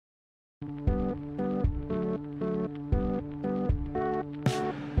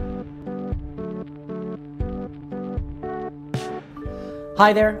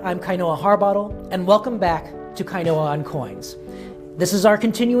Hi there, I'm Kainoa Harbottle, and welcome back to Kainoa on Coins. This is our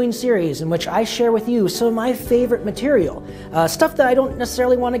continuing series in which I share with you some of my favorite material. Stuff that I don't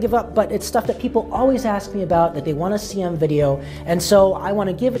necessarily want to give up, but it's stuff that people always ask me about, that they want to see on video, and so I want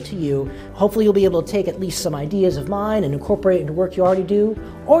to give it to you. Hopefully you'll be able to take at least some ideas of mine and incorporate it into work you already do,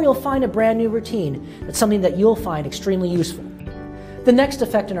 or you'll find a brand new routine that's something that you'll find extremely useful. The next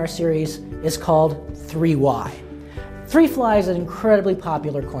effect in our series is called 3Y. 3 fly is an incredibly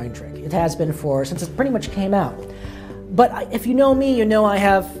popular coin trick. It has been since it pretty much came out. But if you know me, you know I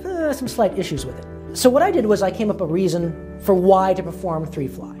have some slight issues with it. So what I did was I came up with a reason for why to perform 3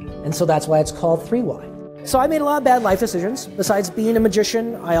 fly. And so that's why it's called 3Y. So I made a lot of bad life decisions. Besides being a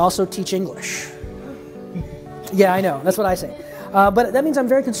magician, I also teach English. Yeah, I know, that's what I say. But that means I'm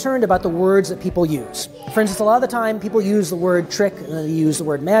very concerned about the words that people use. For instance, a lot of the time people use the word trick and they use the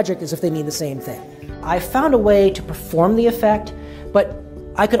word magic as if they mean the same thing. I found a way to perform the effect, but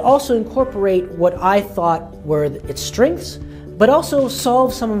I could also incorporate what I thought were its strengths, but also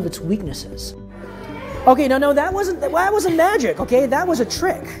solve some of its weaknesses. Okay, no, that wasn't magic, okay? That was a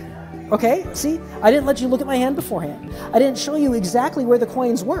trick, okay? See, I didn't let you look at my hand beforehand. I didn't show you exactly where the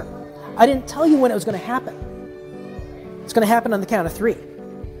coins were. I didn't tell you when it was going to happen. It's going to happen on the count of 3.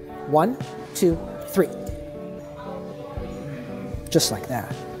 1, 2, 3. Just like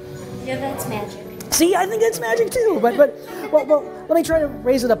that. Yeah, that's magic. See, I think it's magic too, but well, let me try to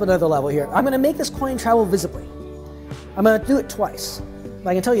raise it up another level here. I'm going to make this coin travel visibly. I'm going to do it twice.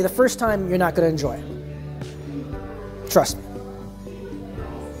 But I can tell you the first time you're not going to enjoy it. Trust me.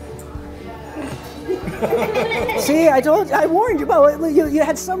 See, I warned you. Well, you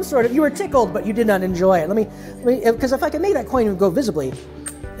had some sort of, you were tickled, but you did not enjoy it. Because if I could make that coin go visibly,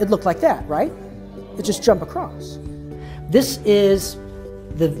 it'd look like that, right? It'd just jump across. This is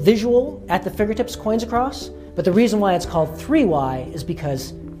the visual at the fingertips coins across, but the reason why it's called 3Y is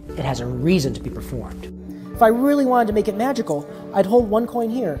because it has a reason to be performed. If I really wanted to make it magical, I'd hold one coin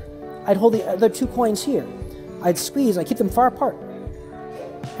here. I'd hold the other 2 coins here. I'd squeeze, I'd keep them far apart.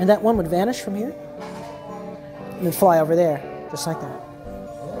 And that one would vanish from here and then fly over there, just like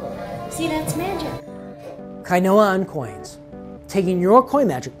that. See, that's magic. Kainoa on Coins, taking your coin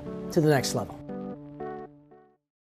magic to the next level.